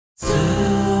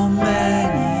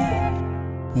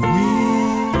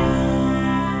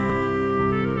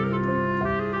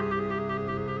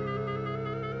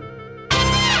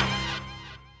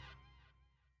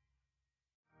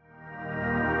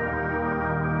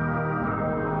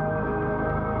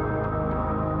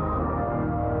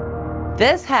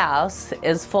This house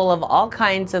is full of all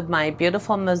kinds of my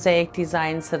beautiful mosaic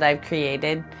designs that I've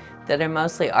created that are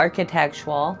mostly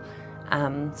architectural.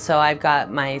 So I've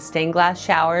got my stained glass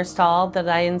shower stall that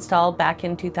I installed back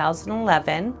in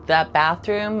 2011. That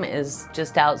bathroom is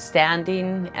just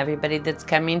outstanding. Everybody that's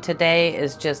coming today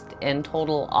is just in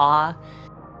total awe.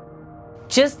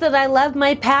 Just that I love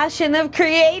my passion of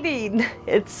creating.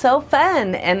 It's so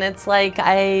fun, and it's like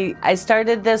I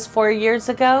started this 4 years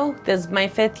ago. This is my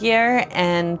 5th year,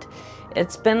 and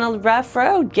it's been a rough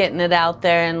road getting it out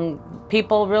there and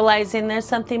people realizing there's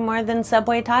something more than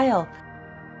subway tile.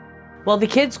 Well, the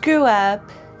kids grew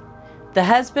up, the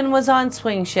husband was on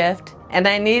swing shift, and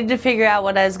I needed to figure out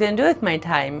what I was going to do with my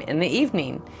time in the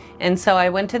evening. And so I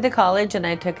went to the college and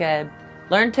I took a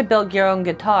learn to build your own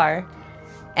guitar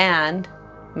and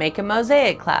make a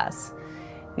mosaic class.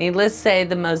 Needless to say,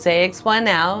 the mosaics won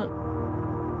out.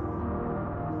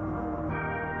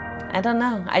 I don't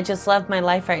know, I just love my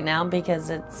life right now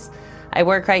because I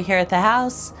work right here at the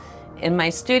house in my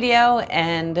studio,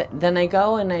 and then I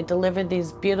go and I deliver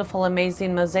these beautiful,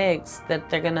 amazing mosaics that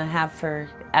they're gonna have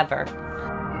forever.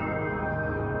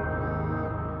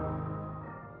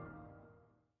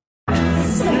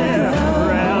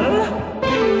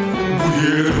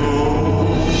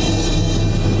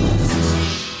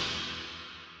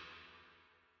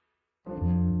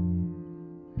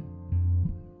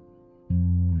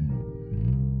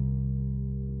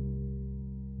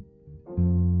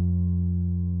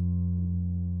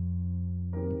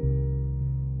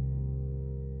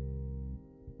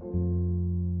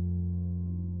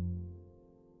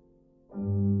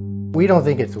 We don't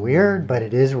think it's weird, but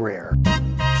it is rare.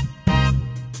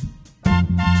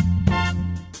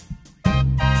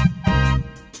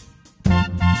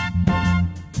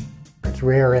 It's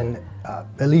rare in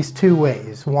at least 2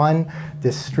 ways. One,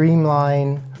 this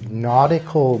streamlined,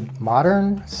 nautical,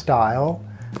 modern style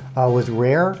was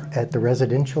rare at the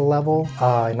residential level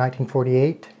in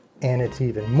 1948, and it's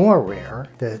even more rare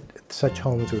that such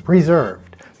homes were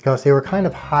preserved because they were kind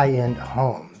of high-end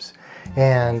homes.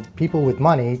 And people with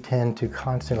money tend to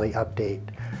constantly update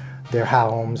their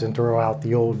homes and throw out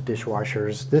the old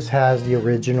dishwashers. This has the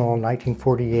original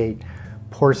 1948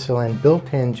 porcelain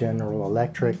built-in General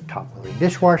Electric top-loading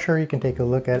dishwasher. You can take a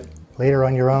look at it later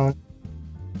on your own.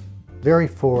 Very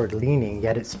forward-leaning,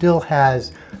 yet it still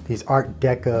has these Art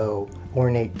Deco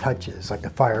ornate touches, like the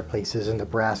fireplaces and the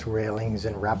brass railings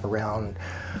and wraparound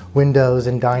windows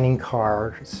and dining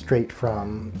car straight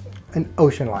from an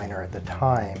ocean liner at the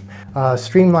time.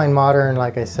 Streamlined modern,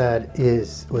 like I said,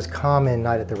 was common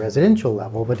not at the residential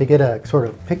level, but to get a sort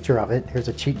of picture of it, here's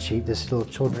a cheat sheet, this little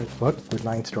children's book with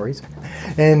 9 stories.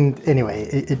 And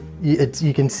anyway,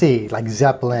 you can see like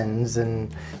zeppelins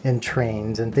and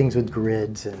trains and things with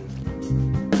grids and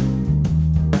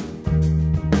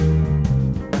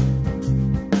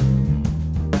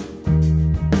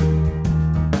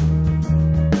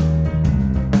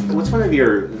what's one of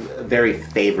your very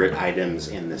favorite items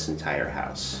in this entire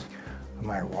house?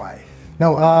 My wife.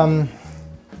 No,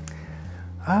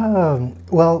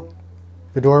 well,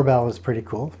 the doorbell is pretty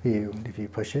cool if you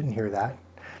push it and hear that.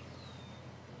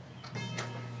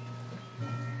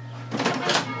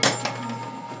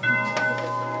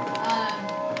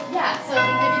 Yeah, so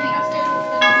everything upstairs is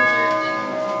going to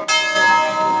be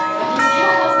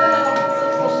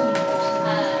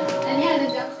and yeah, the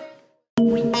downstairs.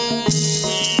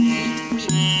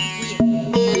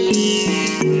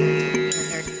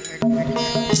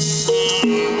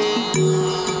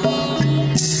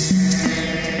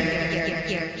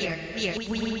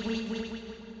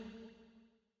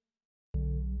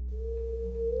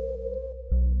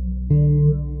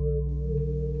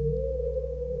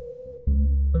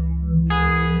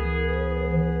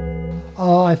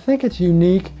 I think it's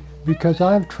unique because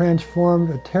I've transformed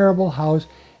a terrible house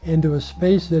into a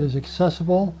space that is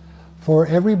accessible for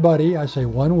everybody. I say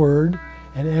 1 word,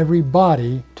 and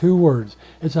everybody 2 words.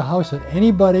 It's a house that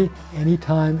anybody,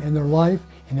 anytime in their life,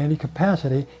 in any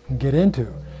capacity, can get into.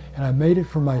 And I made it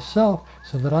for myself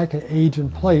so that I could age in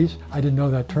place. I didn't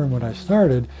know that term when I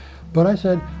started, but I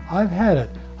said, I've had it.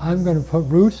 I'm going to put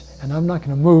roots, and I'm not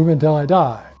going to move until I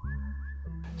die.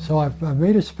 So I've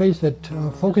made a space that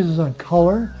focuses on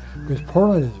color, because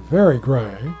Portland is very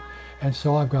gray, and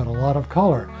so I've got a lot of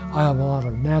color. I have a lot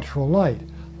of natural light,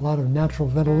 a lot of natural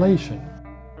ventilation.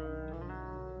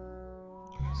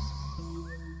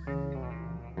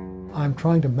 I'm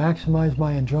trying to maximize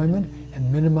my enjoyment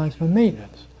and minimize my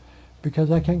maintenance, because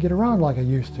I can't get around like I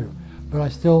used to, but I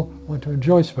still want to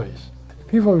enjoy space.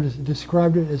 People have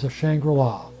described it as a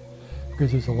Shangri-La,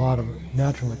 because there's a lot of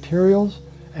natural materials,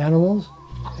 animals,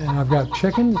 and I've got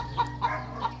chickens.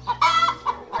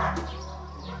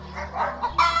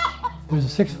 There's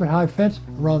a 6-foot high fence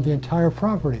around the entire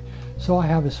property. So I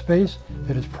have a space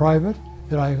that is private,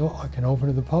 that I can open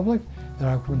to the public, that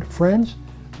I open to friends,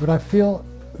 but I feel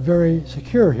very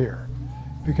secure here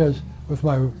because with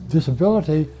my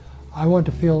disability, I want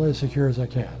to feel as secure as I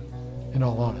can, in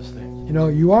all honesty. You know,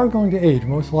 you are going to age,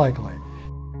 most likely.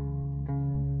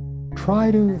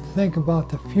 Try to think about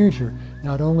the future,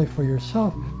 not only for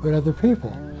yourself, but other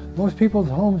people. Most people's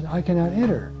homes I cannot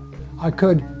enter. I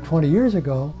could 20 years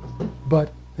ago,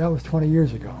 but that was 20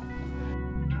 years ago.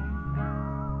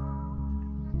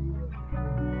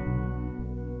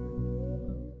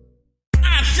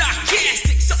 I'm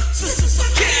sarcastic,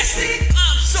 sarcastic.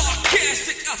 I'm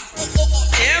sarcastic.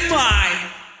 Am I?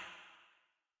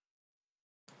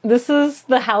 This is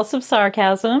the House of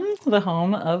Sarcasm, the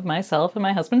home of myself and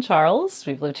my husband Charles.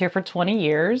 We've lived here for 20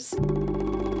 years.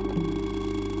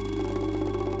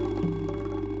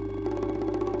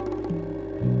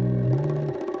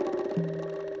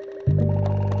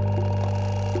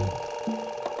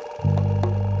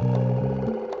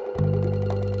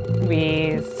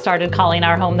 We started calling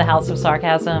our home the House of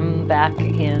Sarcasm back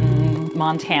in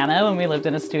Montana when we lived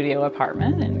in a studio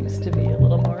apartment and used to be a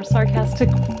little more sarcastic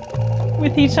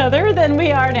with each other than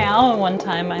we are now. And one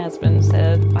time my husband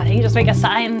said, "Why don't you just make a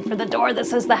sign for the door that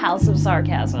says the House of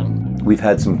Sarcasm?" We've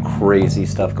had some crazy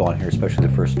stuff going here, especially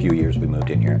the first few years we moved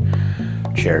in here.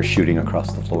 Chairs shooting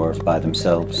across the floors by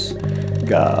themselves,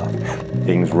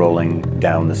 things rolling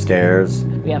down the stairs.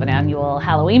 We have an annual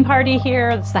Halloween party here.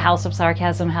 It's the House of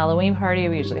Sarcasm Halloween party.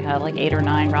 We usually have like 8 or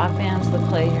 9 rock bands that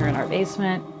play here in our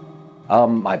basement.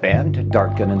 My band,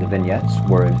 Dark Gun and the Vignettes,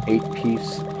 we're an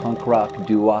 8-piece punk rock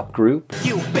doo-wop group.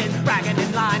 You've been bragging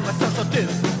in line with social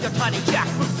dudes. Your tiny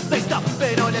jackboots, they stop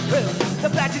it on the crew. The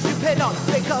badges you pin on,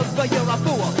 they cover you're a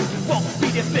fool. You won't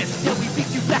be dismissed till we beat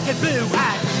you black and blue.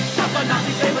 And cover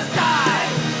Nazis, they must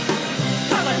die.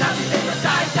 Cover Nazis, they must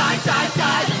die, die, die,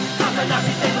 die. Cover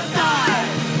Nazis, they must die.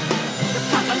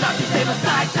 Cover Nazis, they must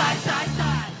die, die, die,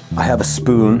 die. I have a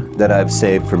spoon that I've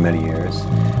saved for many years.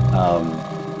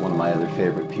 One of my other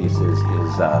favorite pieces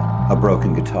is a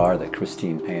broken guitar that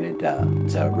Christine painted.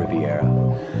 It's a Riviera,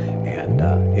 and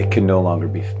it can no longer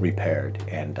be repaired,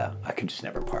 and I could just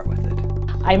never part with it.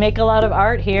 I make a lot of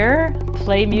art here,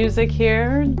 play music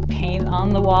here, paint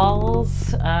on the walls.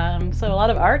 So a lot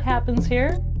of art happens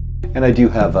here. And I do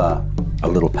have a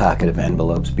little packet of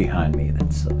envelopes behind me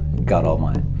that's got all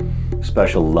my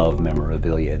special love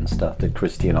memorabilia and stuff that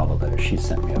Christine, all the letters she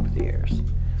sent me over the years.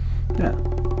 Yeah.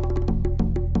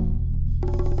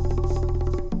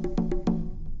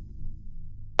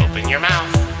 Open your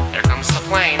mouth, there comes the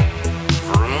plane.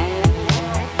 Vroom.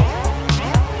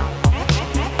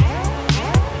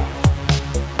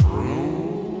 Vroom.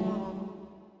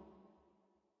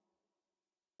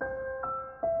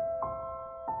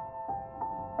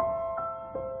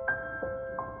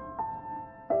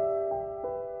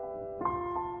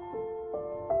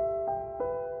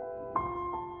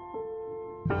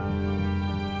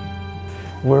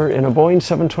 We're in a Boeing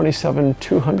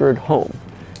 727-200 home.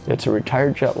 It's a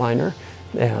retired jetliner,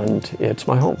 and it's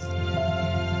my home.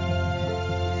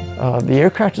 The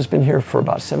aircraft has been here for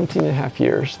about 17 and a half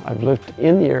years. I've lived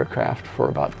in the aircraft for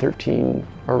about 15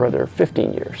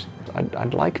 years.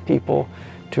 I'd like people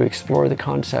to explore the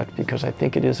concept because I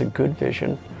think it is a good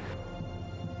vision.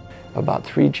 About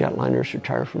 3 jetliners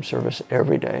retire from service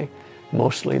every day.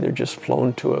 Mostly they're just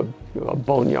flown to a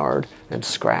boneyard and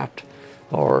scrapped.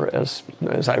 Or as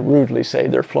I rudely say,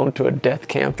 they're flown to a death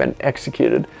camp and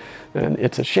executed. And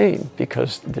it's a shame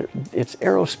because it's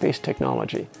aerospace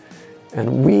technology.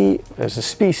 And we, as a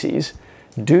species,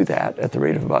 do that at the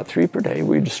rate of about 3 per day.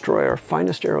 We destroy our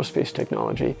finest aerospace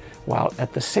technology, while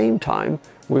at the same time,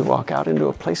 we walk out into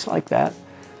a place like that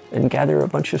and gather a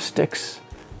bunch of sticks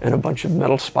and a bunch of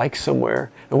metal spikes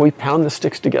somewhere, and we pound the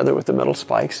sticks together with the metal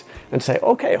spikes and say,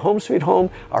 okay, home sweet home,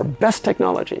 our best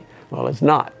technology. Well, it's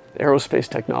not. Aerospace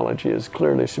technology is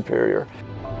clearly superior.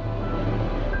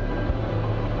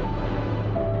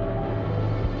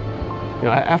 You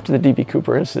know, after the D.B.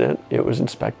 Cooper incident, it was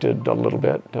inspected a little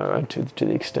bit to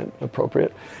the extent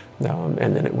appropriate, and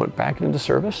then it went back into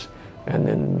service, and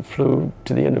then flew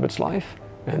to the end of its life,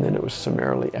 and then it was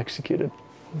summarily executed.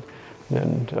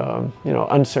 And, you know,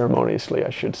 unceremoniously,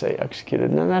 I should say,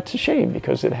 executed. And that's a shame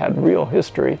because it had real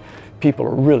history. People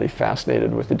are really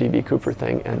fascinated with the D.B. Cooper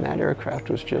thing, and that aircraft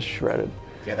was just shredded.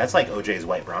 Yeah, that's like OJ's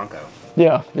White Bronco.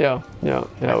 Yeah,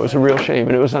 it was a real shame,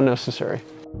 and it was unnecessary.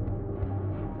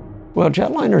 Well,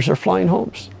 jetliners are flying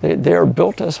homes. They are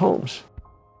built as homes.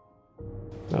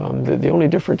 The only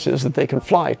difference is that they can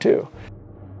fly, too.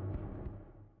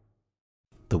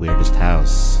 The weirdest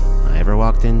house I ever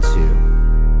walked into.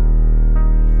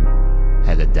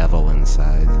 had a devil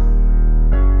inside.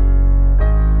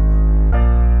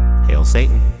 Hail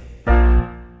Satan.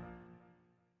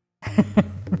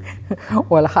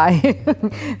 Well, hi.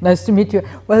 Nice to meet you.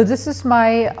 Well, this is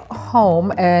my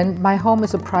home, and my home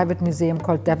is a private museum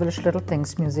called Devilish Little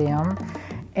Things Museum.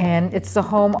 And it's the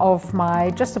home of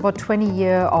my just about 20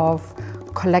 years of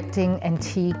collecting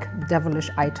antique devilish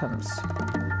items.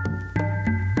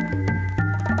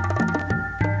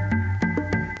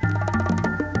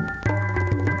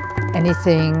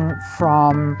 Anything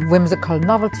from whimsical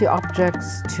novelty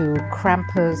objects to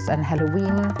Krampus and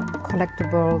Halloween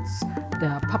collectibles. There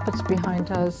are puppets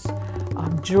behind us,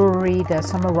 jewelry, there's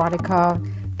some erotica,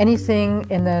 anything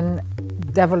in a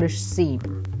devilish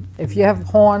theme. If you have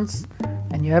horns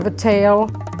and you have a tail,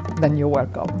 then you're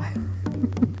welcome.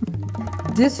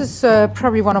 This is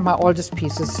probably one of my oldest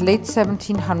pieces, late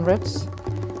 1700s,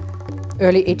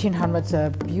 early 1800s,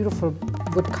 a beautiful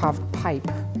wood-carved pipe.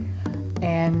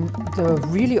 And the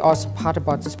really awesome part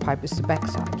about this pipe is the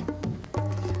backside.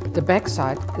 The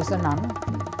backside is a nun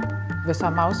with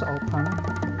her mouth open,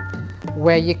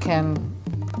 where you can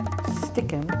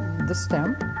stick in the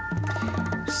stem.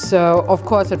 So, of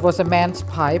course, it was a man's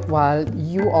pipe, while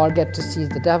you all get to see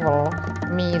the devil.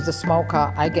 Me, the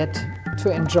smoker, I get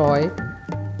to enjoy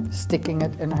sticking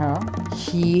it in her.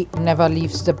 He never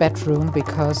leaves the bedroom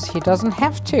because he doesn't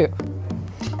have to.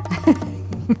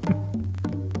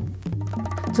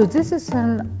 So this is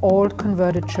an old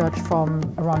converted church from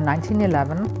around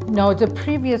 1911. Now, the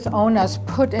previous owners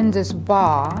put in this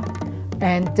bar,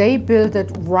 and they built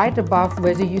it right above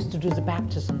where they used to do the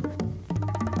baptism.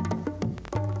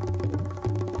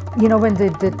 You know, when they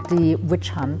did the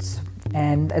witch hunts,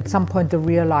 and at some point they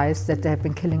realized that they had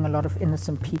been killing a lot of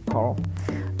innocent people,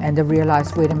 and they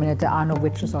realized, wait a minute, there are no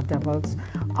witches or devils.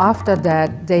 After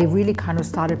that, they really kind of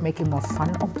started making more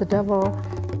fun of the devil.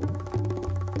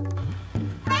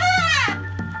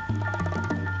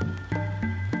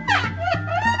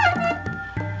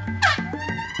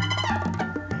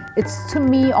 It's, to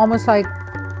me, almost like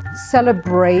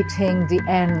celebrating the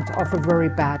end of a very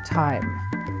bad time.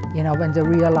 You know, when they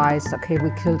realized, okay,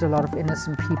 we killed a lot of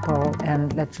innocent people,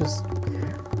 and let's just,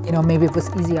 you know, maybe it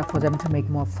was easier for them to make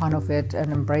more fun of it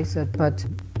and embrace it. But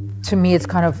to me, it's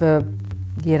kind of a,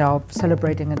 you know,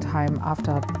 celebrating a time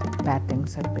after bad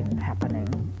things had been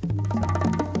happening.